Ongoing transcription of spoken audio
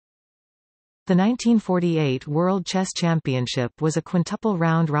The 1948 World Chess Championship was a quintuple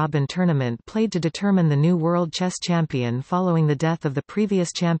round-robin tournament played to determine the new world chess champion following the death of the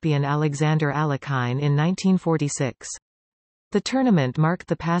previous champion Alexander Alekhine in 1946. The tournament marked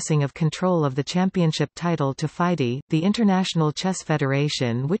the passing of control of the championship title to FIDE, the International Chess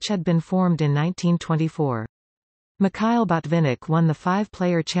Federation, which had been formed in 1924. Mikhail Botvinnik won the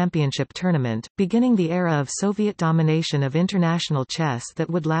five-player championship tournament, beginning the era of Soviet domination of international chess that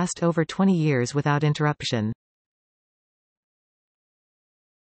would last over 20 years without interruption.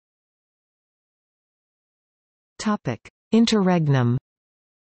 Interregnum.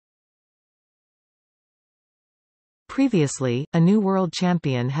 Previously, a new world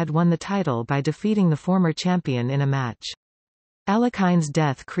champion had won the title by defeating the former champion in a match. Alekhine's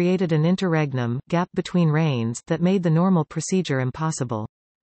death created an interregnum gap between reigns that made the normal procedure impossible.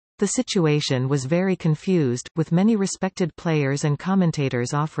 The situation was very confused, with many respected players and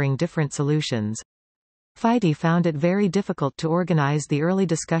commentators offering different solutions. FIDE found it very difficult to organize the early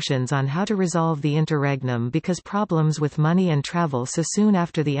discussions on how to resolve the interregnum because problems with money and travel so soon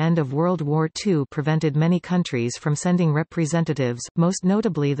after the end of World War II prevented many countries from sending representatives, most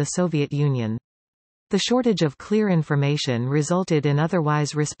notably the Soviet Union. The shortage of clear information resulted in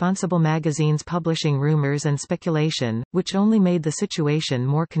otherwise responsible magazines publishing rumors and speculation, which only made the situation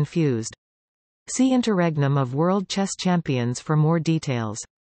more confused. See Interregnum of World Chess Champions for more details.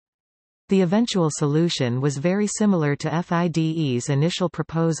 The eventual solution was very similar to FIDE's initial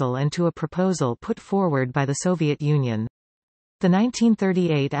proposal and to a proposal put forward by the Soviet Union. The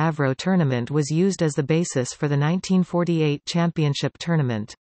 1938 Avro tournament was used as the basis for the 1948 championship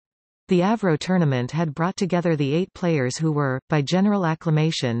tournament. The Avro tournament had brought together the 8 players who were, by general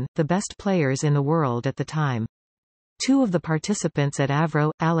acclamation, the best players in the world at the time. 2 of the participants at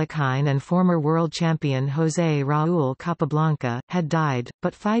Avro, Alekhine and former world champion José Raúl Capablanca, had died,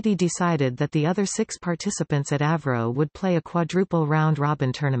 but FIDE decided that the other 6 participants at Avro would play a quadruple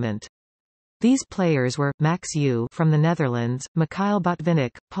round-robin tournament. These players were, Max Euwe from the Netherlands, Mikhail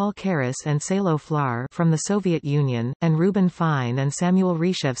Botvinnik, Paul Keres and Salo Flohr from the Soviet Union, and Ruben Fine and Samuel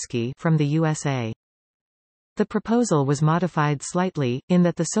Reshevsky from the USA. The proposal was modified slightly, in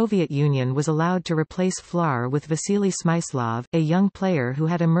that the Soviet Union was allowed to replace Flohr with Vasily Smyslov, a young player who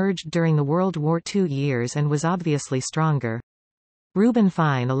had emerged during the World War II years and was obviously stronger. Ruben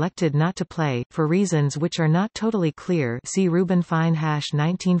Fine elected not to play, for reasons which are not totally clear. See Ruben Fine /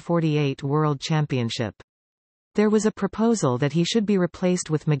 1948 World Championship. There was a proposal that he should be replaced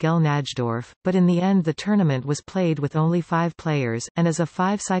with Miguel Najdorf, but in the end the tournament was played with only 5 players, and as a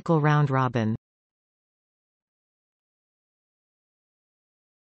 5-cycle round-robin.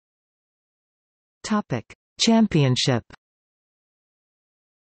 Championship.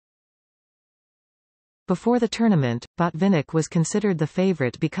 Before the tournament, Botvinnik was considered the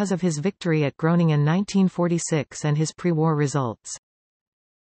favorite because of his victory at Groningen 1946 and his pre-war results.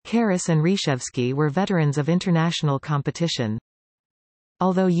 Keres and Reshevsky were veterans of international competition.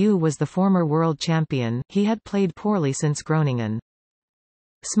 Although Euwe was the former world champion, he had played poorly since Groningen.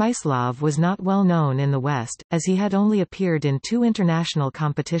 Smyslov was not well known in the West, as he had only appeared in 2 international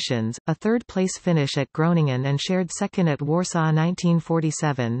competitions, a third-place finish at Groningen and shared second at Warsaw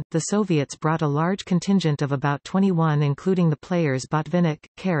 1947. The Soviets brought a large contingent of about 21, including the players Botvinnik,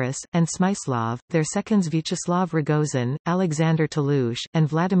 Keres, and Smyslov, their seconds Vyacheslav Rogozin, Alexander Toulouche, and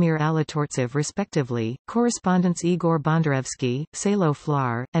Vladimir Alatortsev respectively, correspondents Igor Bondarevsky, Salo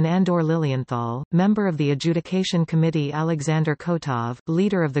Flohr, and Andor Lilienthal, member of the adjudication committee Alexander Kotov,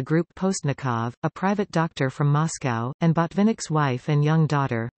 leader of the group Postnikov, a private doctor from Moscow, and Botvinnik's wife and young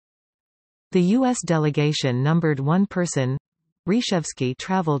daughter. The U.S. delegation numbered 1 person. Reshevsky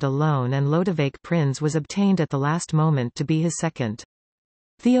traveled alone and Lodewijk Prins was obtained at the last moment to be his second.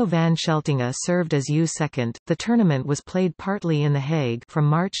 Theo van Scheltinge served as Euwe's second. The tournament was played partly in The Hague from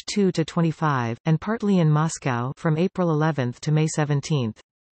March 2 to 25, and partly in Moscow from April 11 to May 17.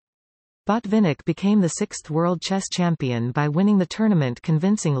 Botvinnik became the 6th world chess champion by winning the tournament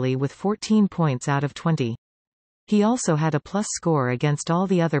convincingly with 14 points out of 20. He also had a plus score against all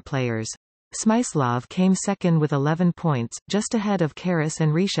the other players. Smyslov came second with 11 points, just ahead of Keres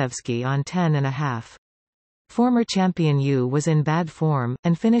and Reshevsky on 10.5. Former champion Euwe was in bad form,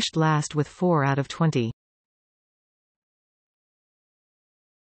 and finished last with 4 out of 20.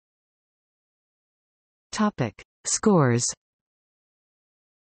 Scores.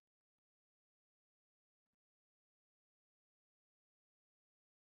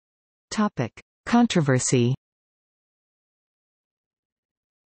 Controversy.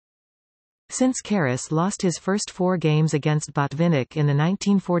 Since Keres lost his first 4 games against Botvinnik in the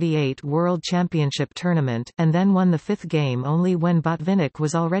 1948 World Championship tournament, and then won the 5th game only when Botvinnik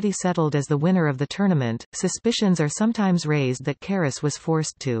was already settled as the winner of the tournament, suspicions are sometimes raised that Keres was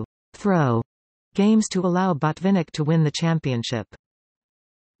forced to throw games to allow Botvinnik to win the championship.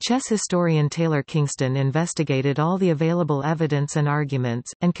 Chess historian Taylor Kingston investigated all the available evidence and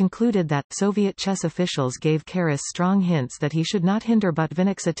arguments, and concluded that Soviet chess officials gave Keres strong hints that he should not hinder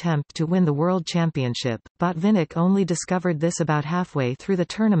Botvinnik's attempt to win the World Championship. Botvinnik only discovered this about halfway through the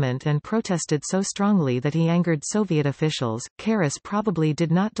tournament and protested so strongly that he angered Soviet officials. Keres probably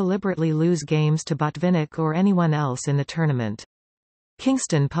did not deliberately lose games to Botvinnik or anyone else in the tournament.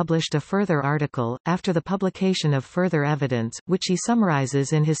 Kingston published a further article, after the publication of further evidence, which he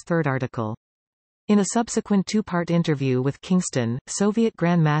summarizes in his third article. In a subsequent 2-part interview with Kingston, Soviet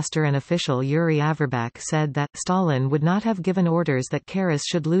Grandmaster and official Yuri Averbakh said that Stalin would not have given orders that Keres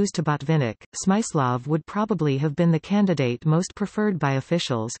should lose to Botvinnik. Smyslov would probably have been the candidate most preferred by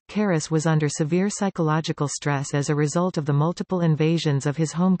officials. Keres was under severe psychological stress as a result of the multiple invasions of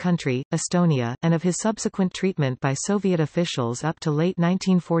his home country, Estonia, and of his subsequent treatment by Soviet officials up to late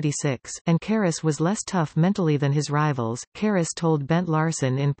 1946, and Keres was less tough mentally than his rivals. Keres told Bent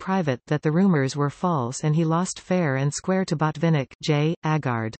Larsen in private that the rumors were false and he lost fair and square to Botvinnik. J.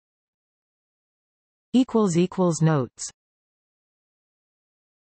 Agard. Notes